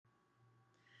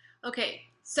Okay,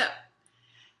 so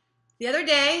the other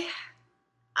day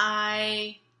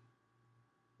I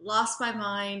lost my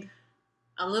mind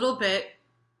a little bit,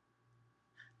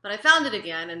 but I found it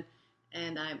again,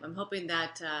 and I'm hoping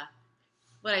that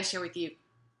what I share with you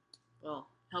will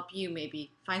help you maybe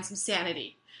find some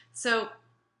sanity. So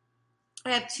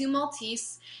I have two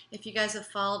Maltese. If you guys have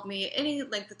followed me any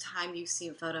length of time, you've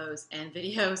seen photos and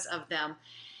videos of them.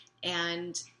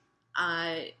 And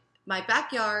uh, my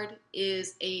backyard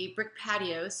is a brick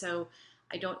patio, so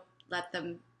I don't let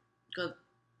them go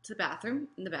to the bathroom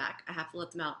in the back. I have to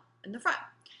let them out in the front.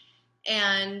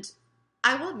 And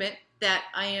I will admit that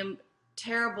I am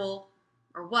terrible,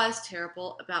 or was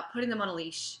terrible, about putting them on a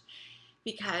leash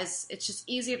because it's just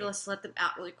easier to just let them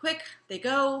out really quick. They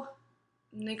go,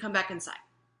 and they come back inside.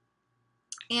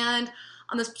 And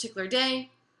on this particular day,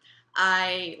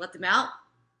 I let them out.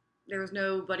 There was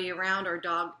nobody around or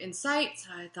dog in sight, so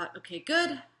I thought, okay,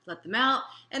 good, let them out.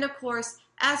 And of course,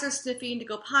 as they're sniffing to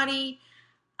go potty,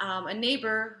 a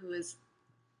neighbor who is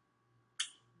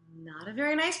not a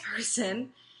very nice person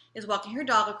is walking her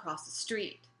dog across the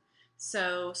street.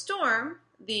 So Storm,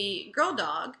 the girl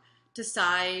dog,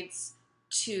 decides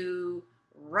to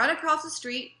run across the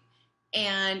street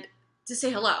and to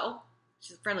say hello.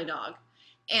 She's a friendly dog.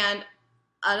 And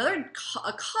a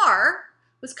car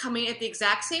was coming at the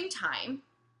exact same time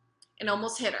and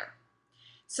almost hit her.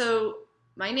 So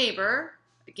my neighbor,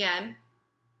 again,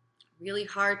 really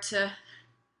hard to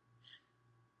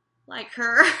like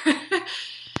her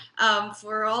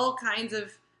for all kinds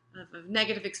of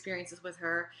negative experiences with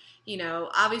her,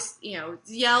 obviously,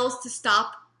 yells to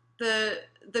stop the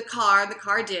car. The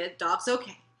car did. Dog's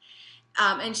okay.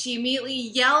 And she immediately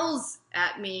yells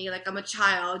at me like I'm a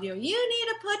child, you need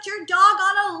to put your dog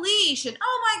on a leash, and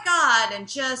oh my God, and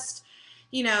just,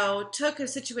 took a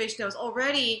situation that was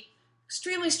already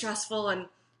extremely stressful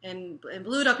and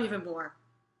blew it up even more.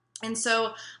 And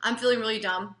so I'm feeling really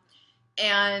dumb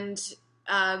and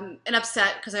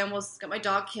upset because I almost got my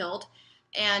dog killed.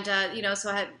 And, so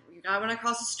I went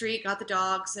across the street, got the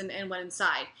dogs, and went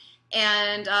inside.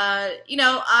 And,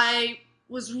 I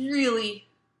was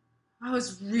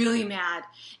really mad,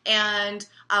 and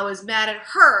I was mad at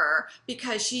her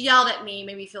because she yelled at me,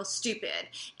 made me feel stupid,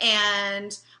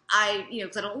 and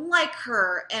because I don't like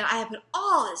her, and I have put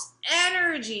all this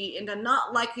energy into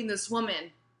not liking this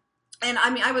woman, and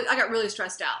I got really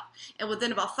stressed out, and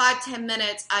within about 5-10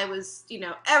 minutes, I was,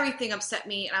 everything upset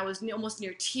me, and I was almost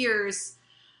near tears,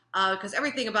 because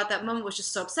everything about that moment was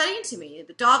just so upsetting to me.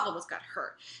 The dog almost got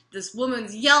hurt. This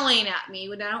woman's yelling at me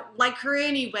when I don't like her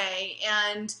anyway,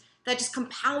 and that just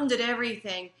compounded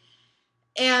everything.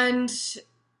 And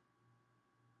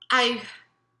I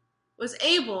was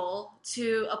able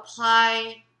to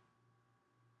apply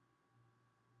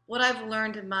what I've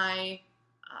learned in my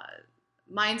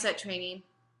mindset training,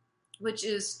 which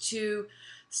is to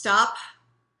stop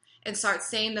and start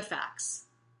saying the facts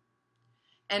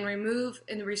and remove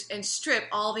and strip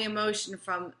all the emotion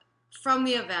from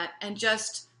the event and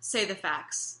just say the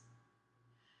facts.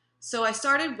 So I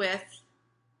started with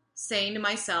saying to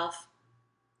myself,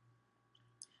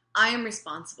 I am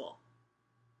responsible.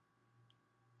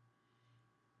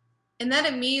 And that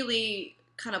immediately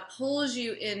kind of pulls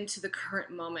you into the current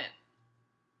moment.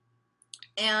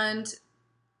 And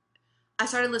I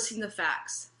started listing the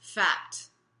facts. Fact.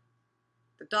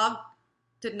 The dog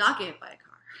did not get hit by a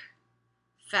car.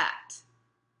 Fact.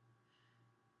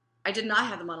 I did not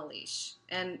have them on a leash.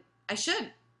 And I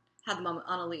should have them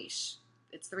on a leash.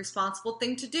 It's the responsible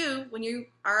thing to do when you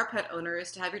are a pet owner,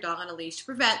 is to have your dog on a leash to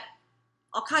prevent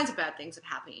all kinds of bad things from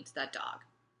happening to that dog.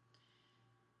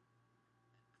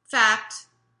 Fact,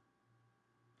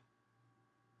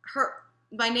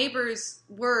 my neighbor's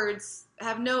words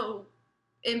have no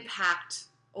impact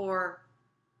or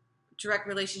direct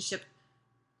relationship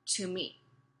to me.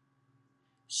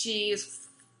 She is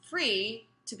free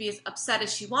to be as upset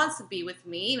as she wants to be with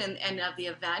me and of the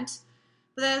event,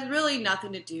 but that has really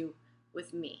nothing to do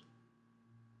with me.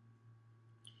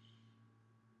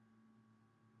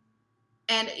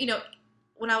 And,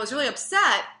 when I was really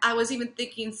upset, I was even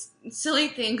thinking silly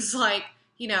things like,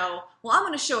 well, I'm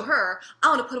going to show her, I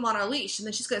want to put him on a leash, and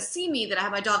then she's going to see me that I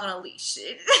have my dog on a leash,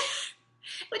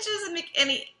 which doesn't make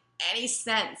any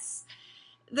sense.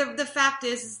 The fact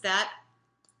is that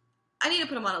I need to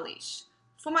put him on a leash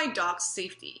for my dog's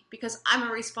safety, because I'm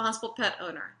a responsible pet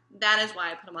owner. That is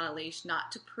why I put him on a leash,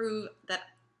 not to prove that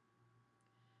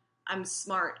I'm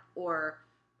smart or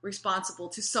responsible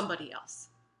to somebody else.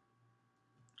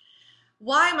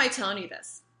 Why am I telling you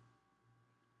this?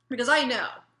 Because I know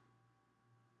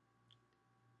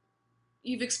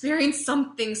you've experienced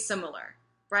something similar,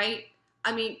 right?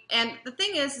 I mean, and the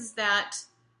thing is that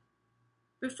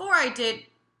before I did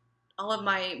all of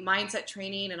my mindset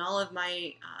training and all of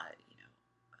my,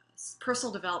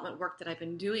 personal development work that I've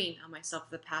been doing on myself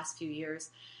for the past few years,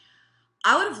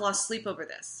 I would have lost sleep over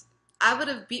this. I would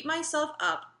have beat myself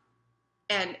up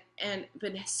and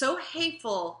been so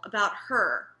hateful about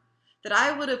her that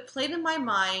I would have played in my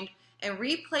mind and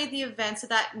replayed the events of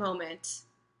that moment.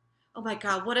 Oh my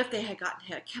God, what if they had gotten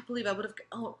hit? I can't believe I would have,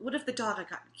 what if the dog had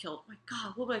gotten killed? Oh my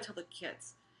God, what would I tell the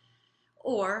kids?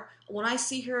 Or when I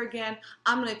see her again,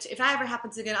 if that ever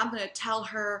happens again, I'm going to tell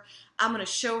her, I'm going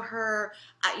to show her,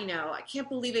 I can't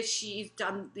believe that she's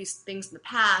done these things in the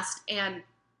past. And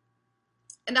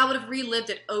I would have relived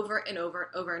it over and over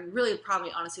and over and really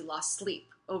probably honestly lost sleep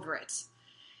over it.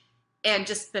 And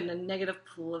just been a negative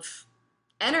pool of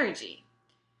energy.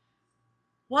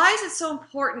 Why is it so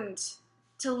important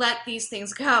to let these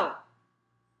things go?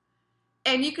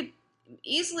 And you could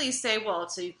easily say, well,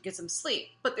 so you can get some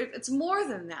sleep. But it's more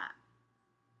than that.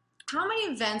 How many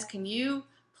events can you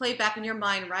play back in your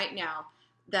mind right now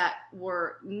that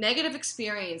were negative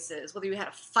experiences, whether you had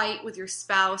a fight with your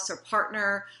spouse or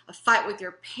partner, a fight with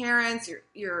your parents,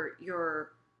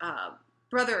 your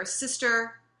brother or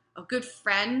sister, a good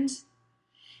friend?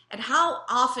 And how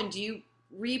often do you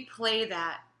replay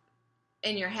that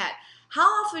in your head?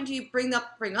 How often do you bring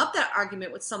up that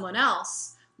argument with someone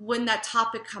else when that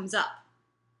topic comes up?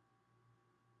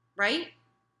 Right?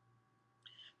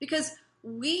 Because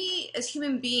we as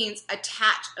human beings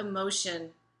attach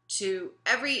emotion to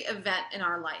every event in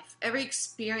our life, every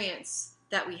experience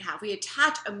that we have. We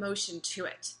attach emotion to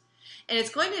it. And it's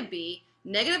going to be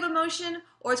negative emotion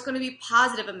or it's going to be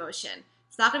positive emotion.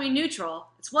 It's not going to be neutral.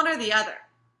 It's one or the other.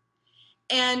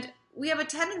 And we have a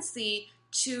tendency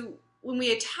to, when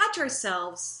we attach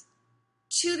ourselves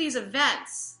to these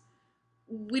events,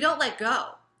 we don't let go.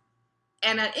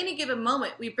 And at any given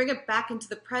moment, we bring it back into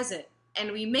the present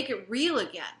and we make it real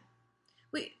again.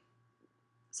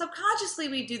 Subconsciously,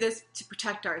 we do this to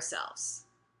protect ourselves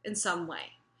in some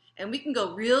way. And we can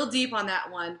go real deep on that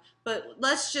one, but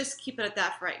let's just keep it at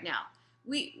that for right now.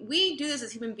 We do this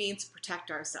as human beings to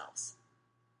protect ourselves.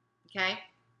 Okay?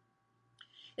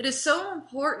 It is so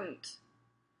important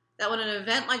that when an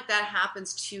event like that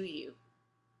happens to you,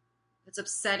 that's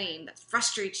upsetting, that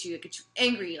frustrates you, that gets you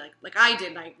angry, like I did,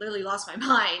 and I literally lost my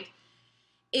mind,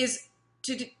 is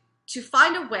to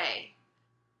find a way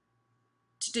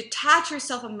to detach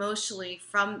yourself emotionally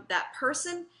from that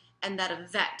person and that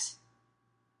event.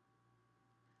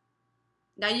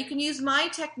 Now you can use my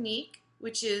technique,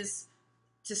 which is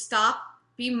to stop,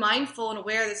 be mindful and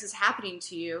aware this is happening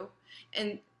to you,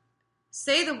 and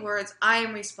say the words, I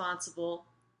am responsible,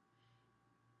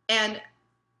 and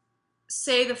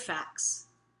say the facts.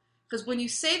 Because when you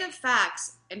say the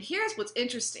facts, and here's what's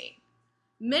interesting,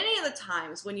 many of the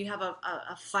times when you have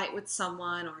a fight with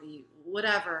someone or you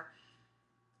whatever,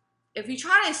 if you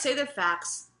try to say the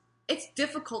facts, it's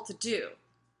difficult to do.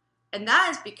 And that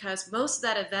is because most of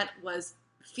that event was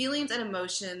feelings and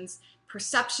emotions,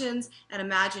 perceptions and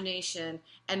imagination,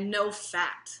 and no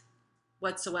fact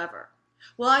whatsoever.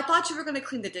 Well, I thought you were going to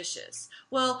clean the dishes.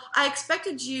 Well, I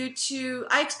expected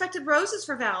roses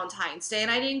for Valentine's Day and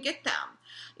I didn't get them.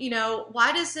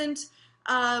 Why doesn't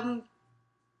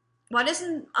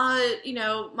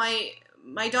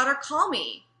my daughter call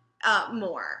me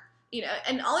more?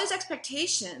 And all these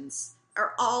expectations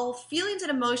are all feelings and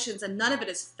emotions, and none of it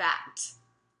is fact.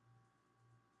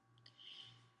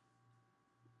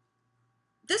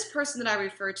 This person that I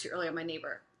referred to earlier, my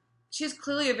neighbor, she's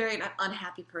clearly a very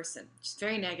unhappy person. She's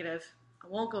very negative. I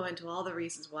won't go into all the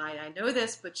reasons why I know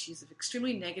this, but she's an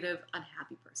extremely negative,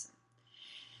 unhappy person.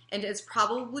 And it's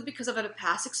probably because of a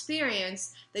past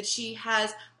experience that she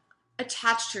has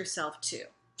attached herself to.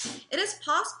 It is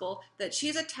possible that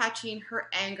she's attaching her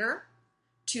anger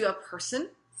to a person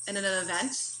and an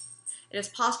event. It is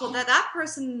possible that that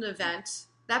person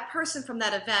from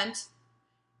that event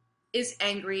is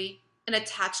angry and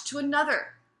attached to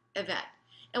another event.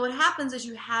 And what happens is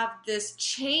you have this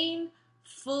chain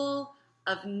full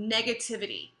of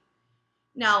negativity.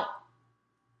 Now,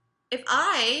 if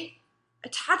I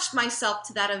attached myself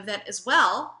to that event as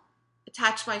well,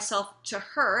 attached myself to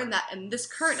her in this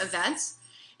current event,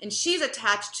 and she's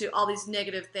attached to all these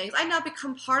negative things, I now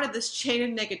become part of this chain of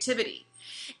negativity.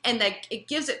 And that it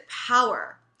gives it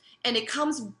power. And it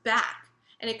comes back.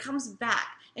 And it comes back.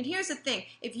 And here's the thing.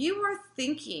 If you are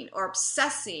thinking or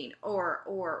obsessing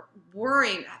or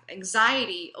worrying,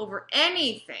 anxiety over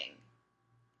anything,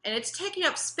 and it's taking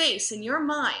up space in your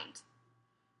mind,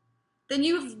 then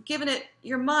you've given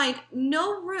your mind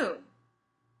no room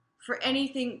for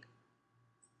anything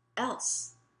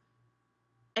else.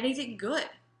 anything good.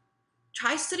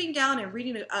 Try sitting down and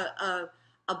reading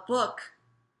a book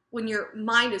when your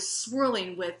mind is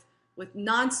swirling with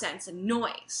nonsense and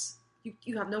noise.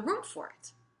 You have no room for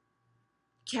it.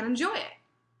 Can't enjoy it.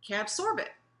 Can't absorb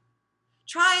it.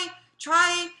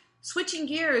 Try switching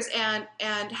gears and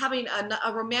having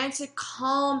a romantic,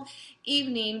 calm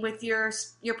evening with your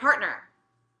partner.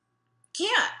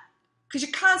 Can't, because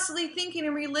you're constantly thinking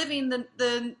and reliving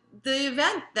the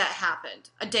event that happened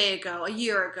a day ago, a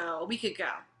year ago, a week ago,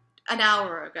 an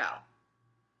hour ago.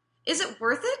 Is it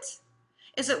worth it?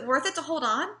 Is it worth it to hold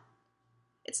on?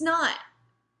 It's not.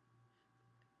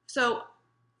 So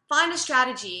find a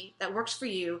strategy that works for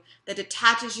you, that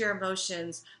detaches your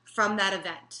emotions from that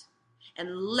event,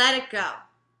 and let it go.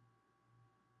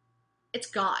 It's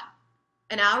gone.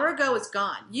 An hour ago, it's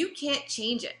gone. You can't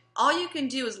change it. All you can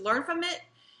do is learn from it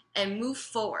and move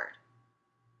forward.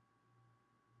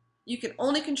 You can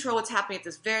only control what's happening at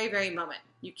this very, very moment.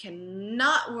 You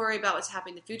cannot worry about what's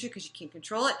happening in the future because you can't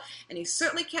control it, and you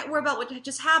certainly can't worry about what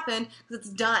just happened because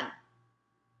it's done.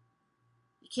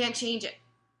 You can't change it.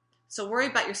 So worry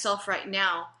about yourself right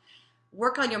now.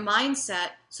 Work on your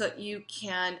mindset so that you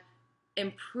can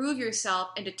improve yourself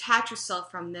and detach yourself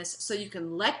from this so you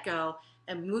can let go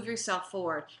and move yourself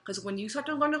forward. Because when you start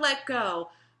to learn to let go,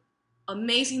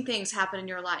 amazing things happen in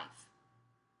your life.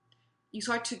 You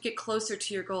start to get closer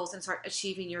to your goals and start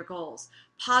achieving your goals.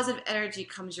 Positive energy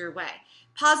comes your way.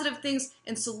 Positive things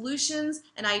and solutions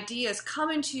and ideas come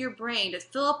into your brain to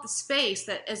fill up the space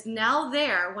that is now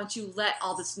there once you let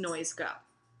all this noise go.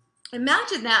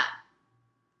 Imagine that.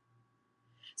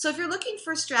 So if you're looking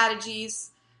for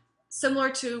strategies similar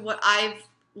to what I've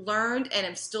learned and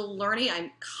am still learning,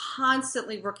 I'm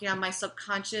constantly working on my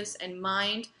subconscious and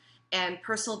mind and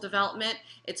personal development.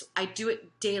 I do it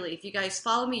daily. If you guys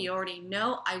follow me, you already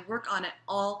know I work on it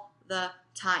all the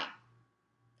time.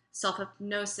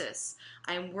 Self-hypnosis.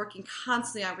 I am working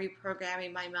constantly on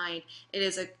reprogramming my mind. It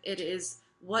is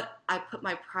what I put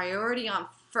my priority on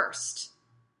first,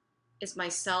 is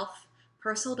myself,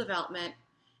 personal development,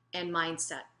 and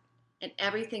mindset. And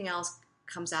everything else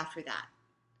comes after that.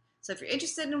 So if you're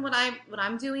interested in what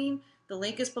I'm doing, the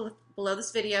link is below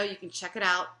this video. You can check it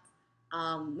out.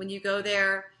 When you go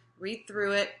there, read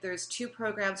through it. There's 2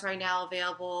 programs right now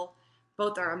available.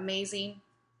 Both are amazing.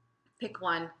 Pick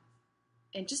one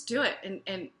and just do it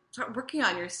and start working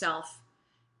on yourself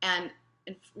and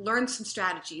learn some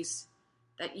strategies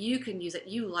that you can use, that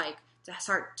you like, to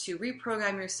start to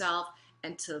reprogram yourself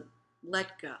and to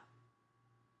let go.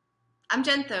 I'm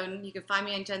Jen Thoden. You can find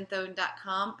me on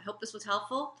jenthoden.com. I hope this was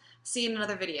helpful. See you in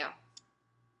another video.